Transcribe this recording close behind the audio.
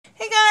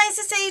guys,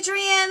 it's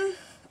Adrienne.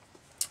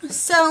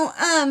 So,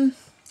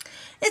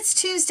 it's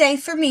Tuesday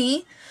for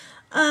me,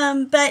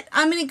 but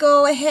I'm going to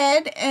go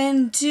ahead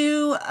and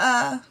do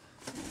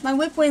my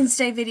WIP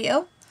Wednesday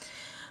video.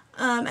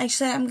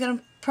 Actually, I'm going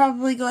to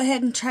probably go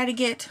ahead and try to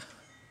get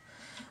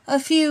a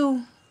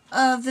few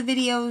of the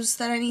videos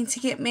that I need to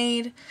get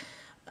made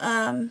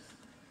uploaded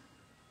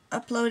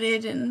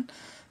and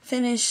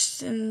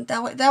finished, and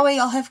that way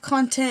I'll have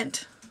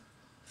content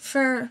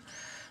for,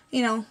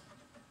 you know,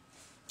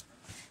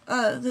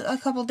 a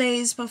couple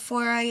days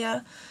before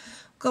I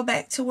go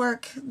back to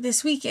work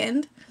this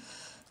weekend.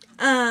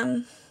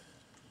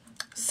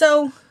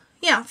 So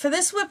yeah, for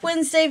this WIP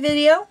Wednesday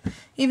video,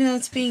 even though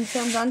it's being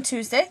filmed on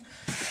Tuesday,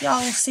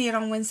 y'all will see it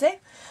on Wednesday.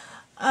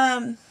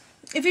 If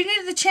you're new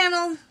to the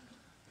channel,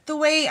 the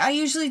way I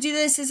usually do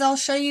this is I'll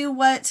show you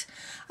what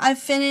I've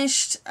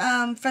finished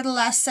for the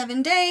last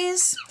 7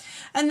 days,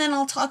 and then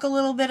I'll talk a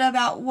little bit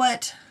about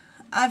what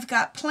I've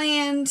got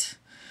planned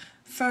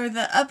for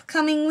the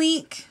upcoming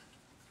week.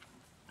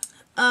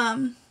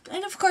 And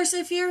of course,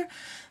 if you're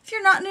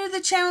not new to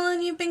the channel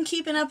and you've been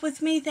keeping up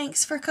with me,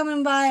 thanks for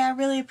coming by. I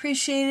really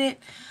appreciate it.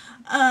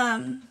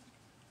 And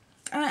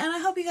I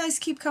hope you guys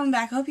keep coming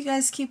back. I hope you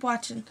guys keep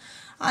watching.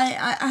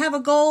 I have a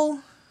goal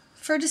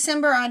for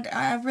December.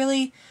 I'd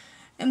really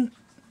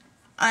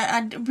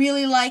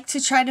like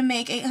to try to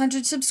make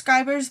 800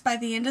 subscribers by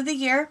the end of the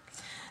year.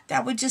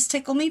 That would just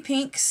tickle me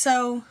pink.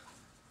 So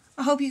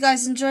I hope you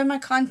guys enjoy my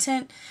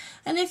content.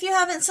 And if you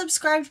haven't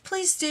subscribed,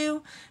 please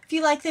do. If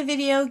you like the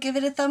video, give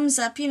it a thumbs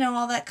up, you know,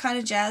 all that kind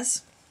of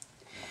jazz.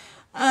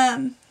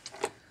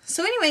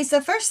 So anyways, the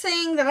first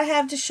thing that I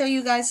have to show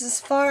you guys as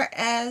far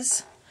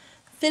as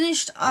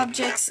finished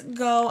objects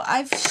go,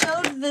 I've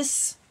showed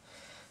this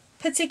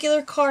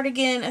particular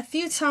cardigan a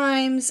few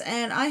times,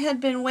 and I had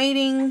been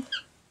waiting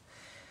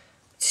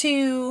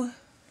to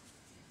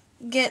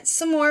get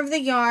some more of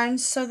the yarn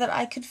so that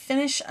I could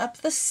finish up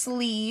the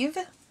sleeve.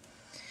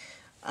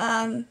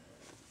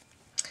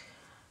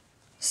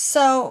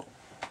 So,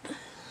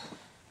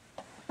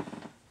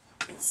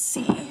 let's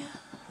see,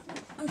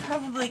 I'm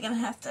probably going to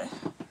have to,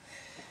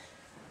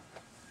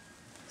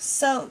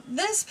 so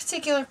this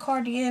particular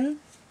cardigan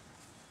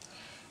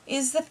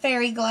is the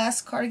fairy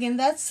glass cardigan.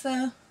 That's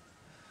the,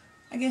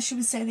 I guess you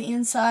would say, the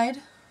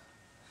inside,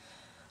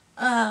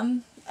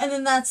 and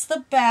then that's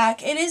the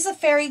back. It is a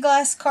fairy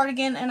glass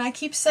cardigan, and I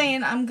keep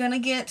saying I'm going to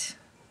get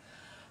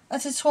a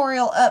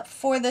tutorial up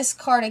for this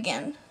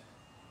cardigan.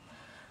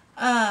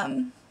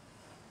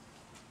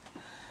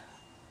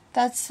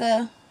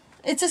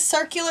 It's a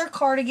circular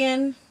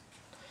cardigan.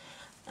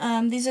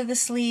 These are the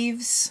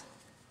sleeves.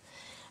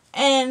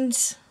 And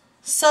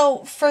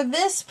so for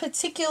this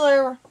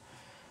particular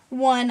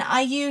one,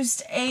 I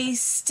used a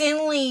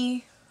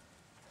Stanley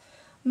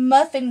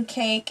muffin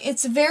cake.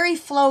 It's very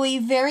flowy,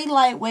 very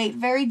lightweight,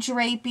 very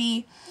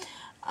drapey.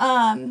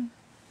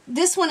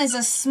 This one is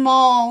a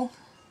small,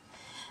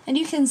 and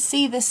you can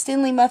see the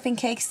Stanley muffin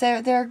cakes.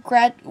 They're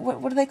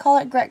what do they call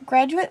it?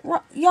 Graduate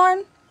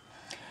yarn.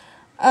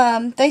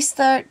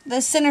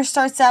 The center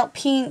starts out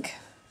pink,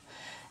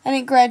 and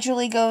it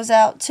gradually goes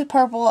out to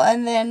purple,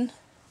 and then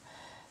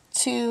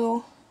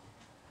to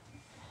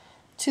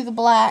the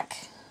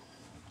black.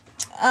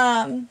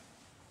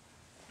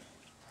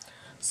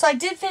 So I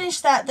did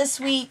finish that this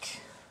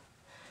week.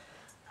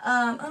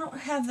 I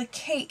don't have the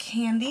cake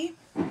handy.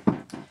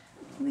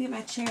 Let me get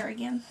my chair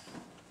again.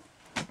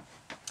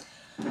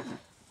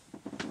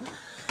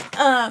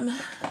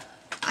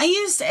 I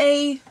used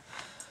a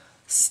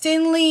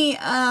Stanley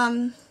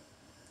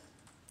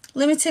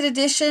limited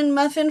edition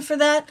muffin for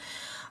that,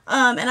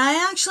 and I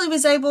actually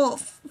was able,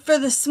 for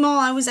the small,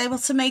 I was able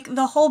to make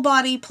the whole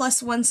body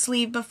plus one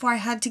sleeve before I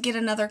had to get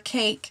another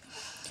cake.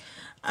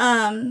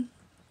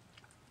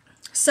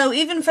 So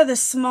even for the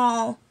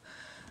small,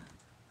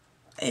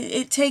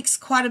 it takes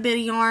quite a bit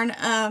of yarn.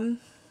 And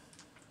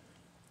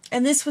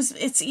this was,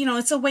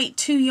 it's a weight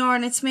 2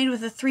 yarn. It's made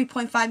with a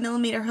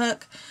 3.5mm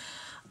hook.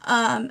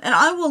 And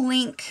I will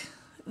link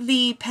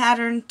the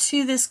pattern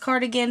to this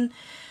cardigan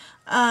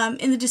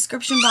in the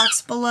description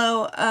box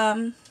below.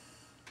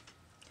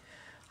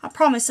 I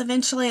promise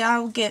eventually I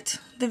will get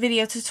the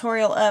video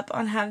tutorial up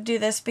on how to do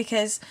this,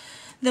 because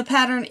the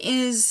pattern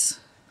is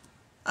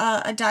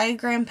a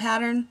diagram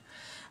pattern,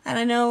 and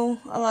I know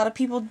a lot of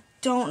people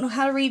don't know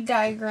how to read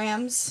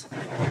diagrams.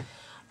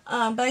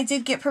 But I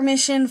did get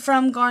permission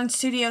from Garn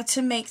Studio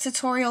to make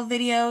tutorial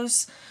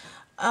videos.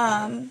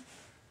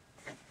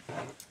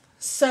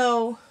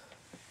 So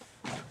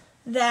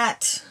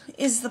that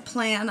is the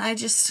plan. I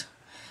just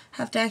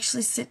have to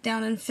actually sit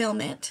down and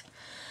film it.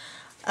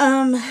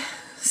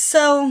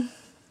 So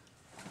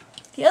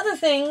the other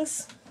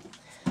things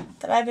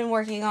that I've been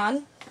working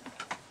on,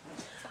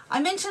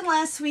 I mentioned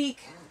last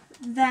week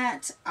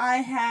that I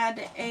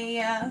had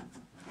a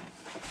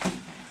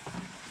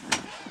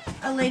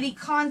lady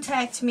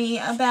contact me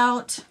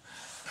about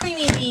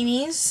preemie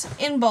beanies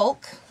in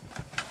bulk.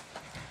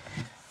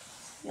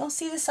 You'll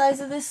see the size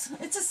of this.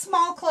 It's a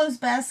small clothes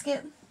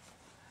basket,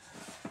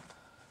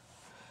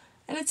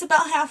 and it's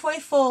about halfway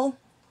full.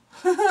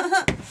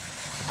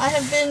 I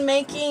have been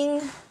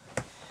making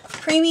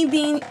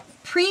preemie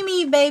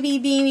baby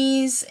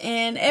beanies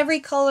in every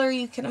color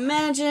you can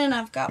imagine.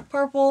 I've got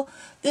purple.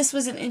 This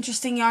was an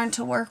interesting yarn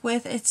to work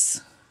with.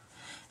 It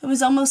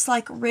was almost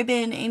like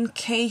ribbon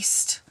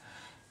encased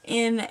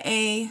in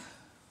a,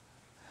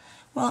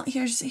 well,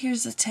 here's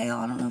the tail.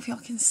 I don't know if y'all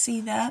can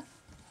see that.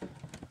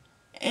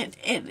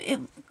 It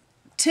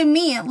to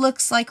me it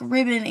looks like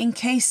ribbon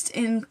encased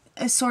in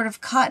a sort of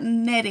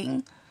cotton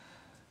netting.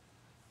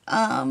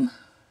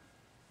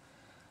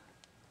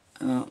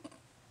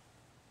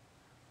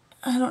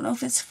 I don't know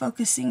if it's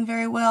focusing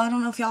very well. I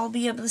don't know if y'all will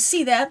be able to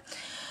see that.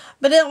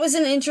 But it was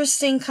an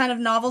interesting kind of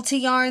novelty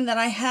yarn that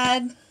I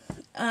had.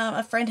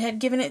 A friend had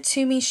given it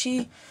to me.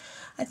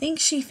 I think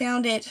she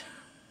found it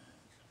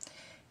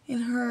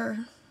in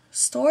her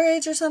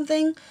storage or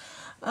something.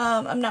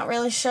 I'm not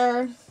really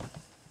sure.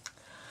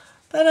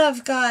 But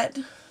I've got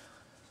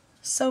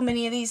so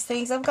many of these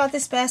things. I've got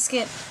this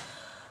basket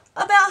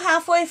about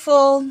halfway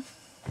full.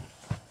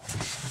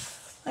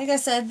 Like I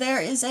said,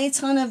 there is a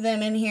ton of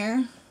them in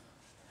here.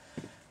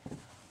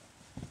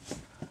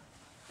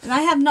 And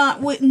I have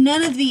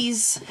none of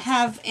these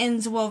have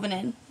ends woven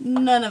in.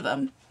 None of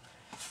them.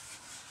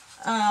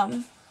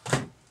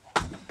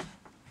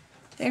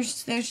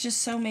 There's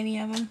just so many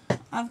of them.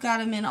 I've got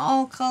them in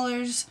all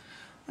colors.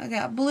 I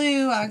got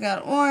blue, I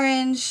got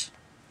orange.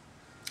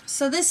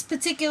 So this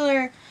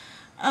particular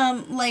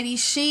lady,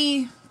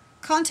 she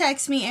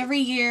contacts me every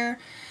year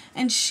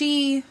and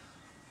she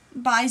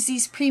buys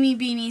these preemie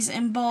beanies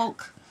in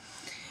bulk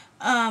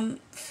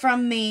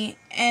from me,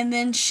 and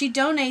then she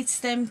donates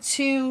them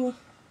to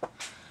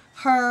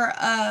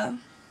her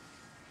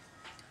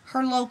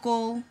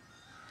local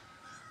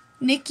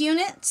knit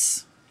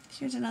units.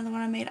 Here's another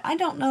one I made. I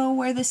don't know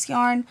where this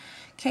yarn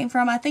came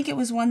from. I think it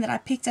was one that I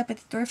picked up at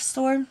the thrift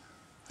store,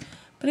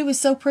 but it was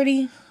so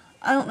pretty.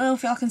 I don't know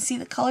if y'all can see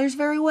the colors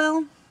very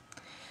well,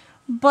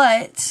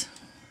 but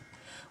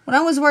when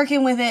I was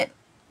working with it,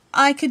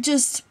 I could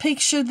just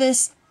picture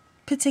this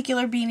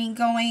particular beanie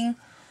going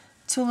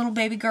to a little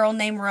baby girl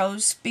named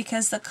Rose,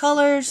 because the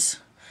colors,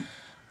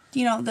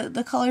 you know,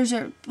 the colors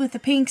are with the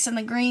pinks and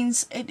the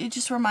greens, it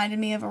just reminded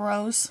me of a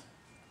rose.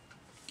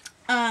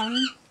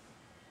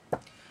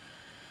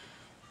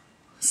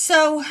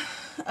 So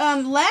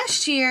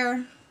last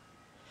year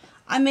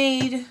I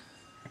made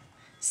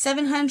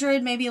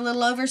 700, maybe a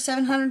little over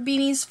 700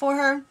 beanies for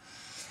her.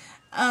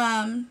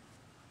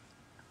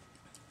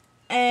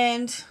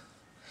 And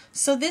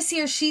so this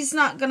year she's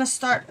not going to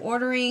start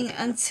ordering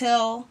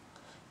until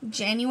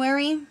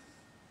January.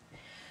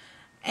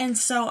 And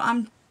so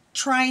I'm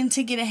trying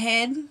to get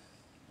ahead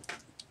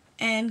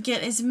and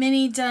get as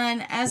many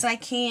done as I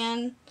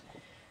can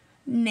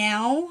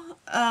now.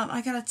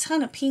 I got a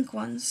ton of pink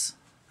ones.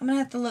 I'm going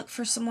to have to look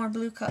for some more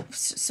blue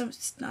colors.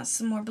 Not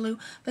some more blue,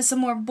 but some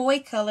more boy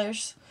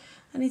colors.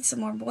 I need some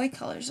more boy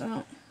colors.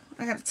 I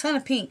got a ton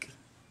of pink.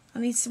 I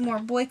need some more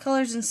boy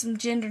colors and some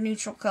gender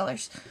neutral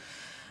colors.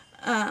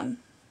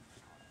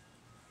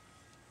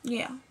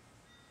 Yeah.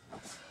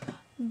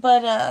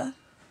 But,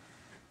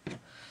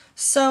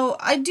 so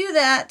I do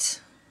that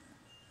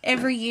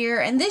every year.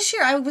 And this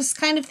year I was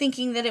kind of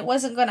thinking that it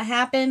wasn't going to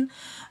happen,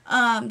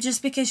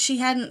 just because she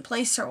hadn't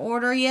placed her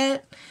order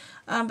yet.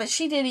 But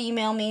she did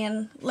email me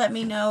and let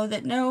me know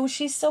that no,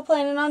 she's still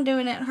planning on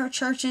doing it. Her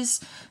church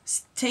is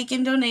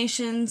taking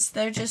donations.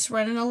 They're just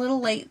running a little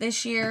late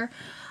this year.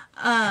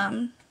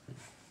 I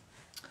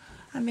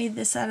made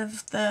this out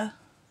of the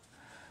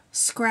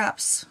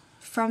scraps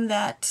from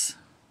that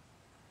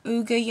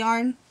Uga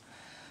yarn.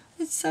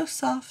 It's so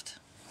soft.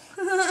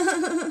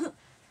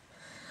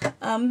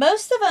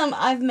 Most of them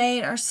I've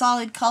made are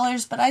solid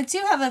colors, but I do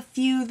have a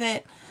few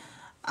that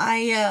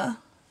I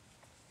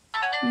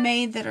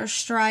made that are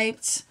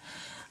striped.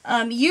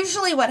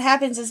 Usually what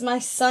happens is my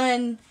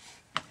son,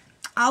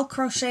 I'll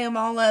crochet them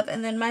all up,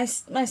 and then my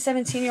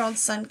 17-year-old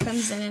son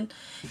comes in and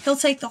he'll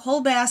take the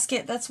whole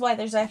basket. That's why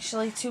there's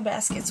actually two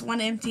baskets,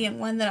 one empty and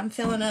one that I'm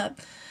filling up.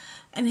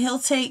 And he'll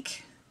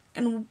take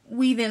and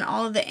weave in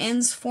all of the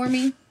ends for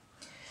me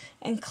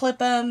and clip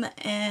them,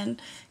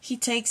 and he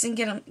takes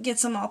and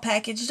gets them all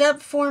packaged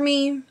up for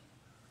me.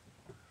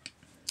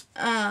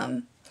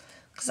 Because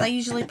I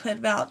usually put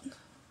about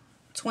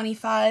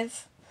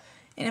 25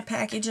 in a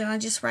package, and I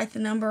just write the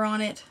number on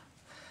it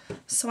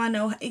so I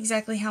know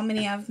exactly how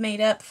many I've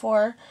made up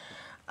for.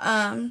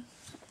 So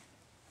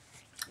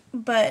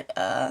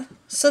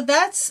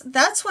that's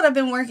what I've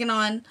been working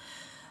on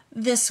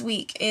this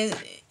week,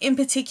 in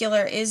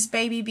particular, is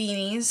baby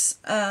beanies.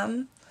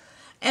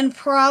 And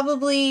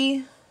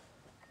probably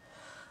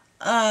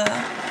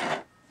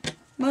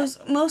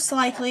most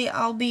likely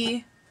I'll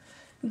be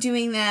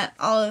doing that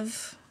all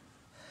of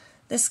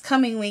this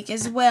coming week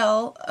as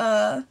well,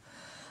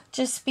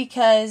 just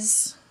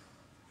because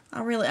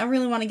I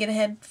really want to get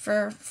ahead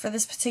for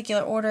this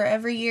particular order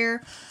every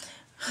year.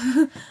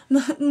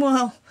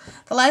 Well,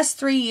 the last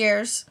 3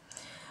 years,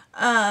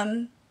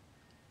 I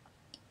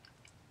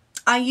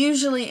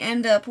usually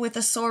end up with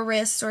a sore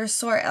wrist or a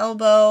sore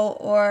elbow,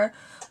 or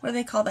what do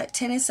they call that,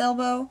 tennis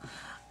elbow,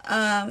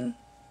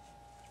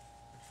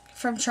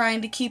 from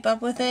trying to keep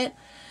up with it.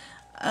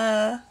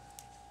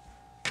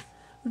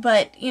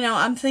 But you know,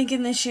 I'm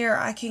thinking this year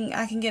I can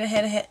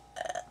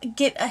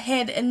get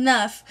ahead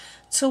enough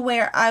to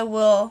where I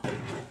will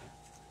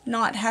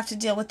not have to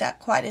deal with that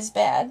quite as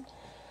bad.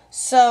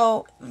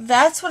 So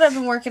that's what I've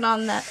been working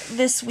on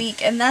this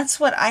week, and that's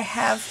what I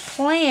have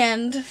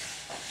planned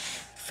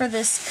for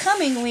this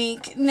coming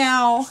week.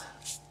 Now,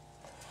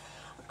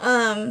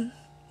 I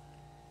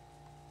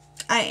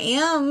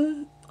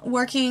am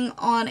working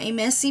on a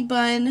messy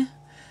bun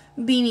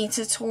beanie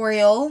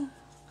tutorial.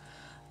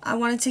 I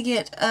wanted to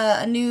get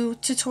a new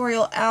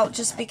tutorial out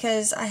just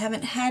because I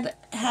haven't had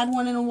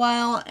one in a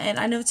while, and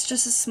I know it's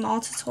just a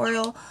small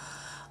tutorial,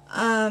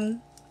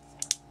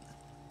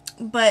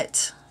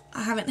 but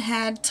I haven't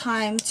had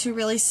time to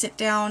really sit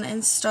down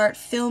and start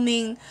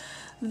filming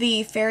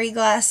the fairy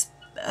glass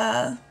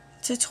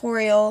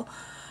tutorial,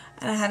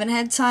 and I haven't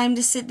had time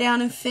to sit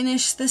down and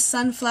finish the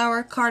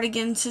sunflower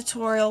cardigan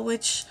tutorial,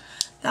 which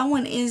that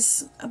one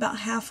is about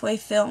halfway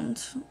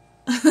filmed.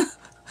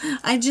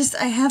 I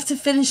have to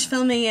finish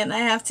filming it, and I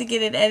have to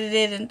get it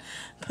edited and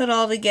put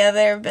all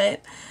together,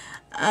 but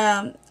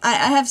I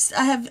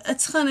have a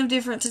ton of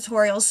different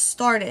tutorials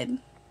started,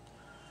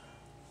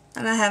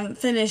 and I haven't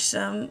finished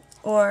them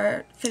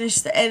or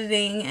finished the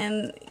editing,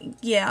 and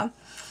yeah.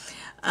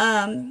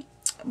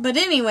 But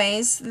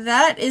anyways,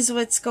 that is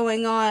what's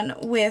going on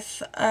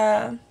with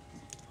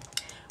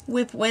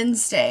WIP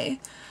Wednesday.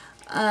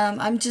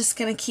 I'm just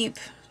going to keep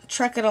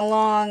trucking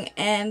along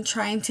and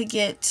trying to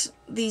get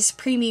these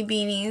preemie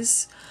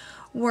beanies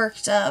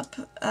worked up.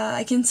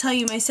 I can tell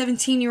you my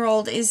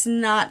 17-year-old is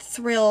not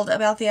thrilled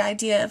about the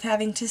idea of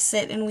having to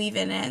sit and weave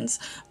in ends,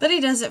 but he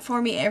does it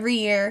for me every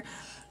year,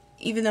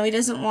 even though he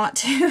doesn't want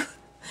to.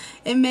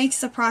 It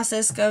makes the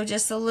process go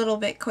just a little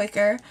bit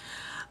quicker.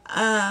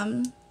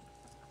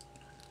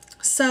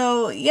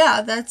 So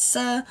yeah, that's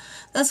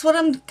what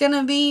I'm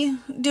gonna be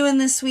doing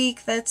this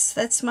week.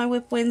 That's my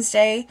WIP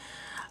Wednesday.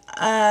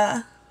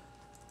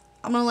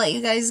 I'm gonna let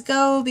you guys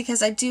go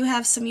because I do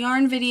have some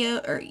yarn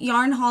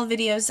haul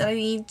videos that I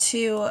need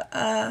to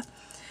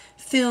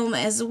film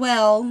as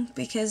well,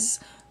 because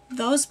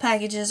those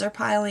packages are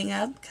piling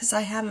up because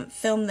I haven't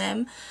filmed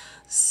them.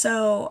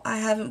 So I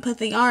haven't put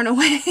the yarn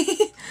away.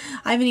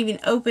 I haven't even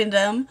opened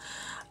them.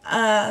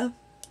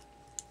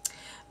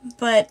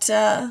 But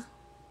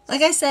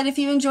like I said, if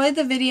you enjoyed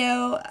the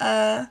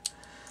video,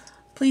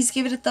 please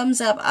give it a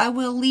thumbs up. I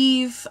will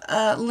leave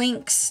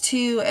links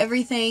to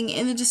everything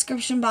in the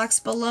description box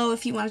below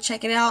if you want to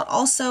check it out.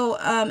 Also,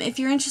 if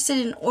you're interested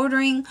in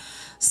ordering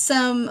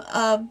some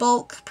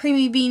bulk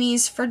preemie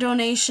beanies for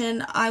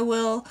donation, I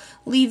will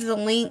leave the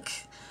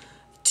link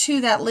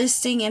to that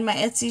listing in my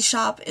Etsy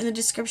shop in the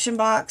description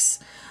box.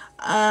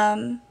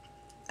 And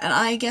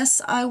I guess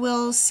I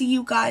will see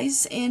you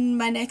guys in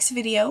my next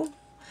video,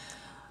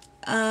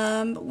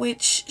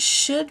 which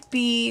should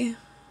be,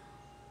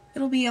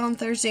 it'll be on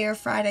Thursday or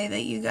Friday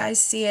that you guys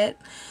see it,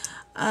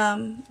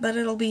 but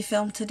it'll be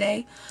filmed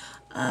today.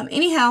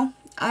 Anyhow,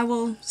 I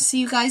will see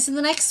you guys in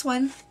the next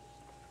one.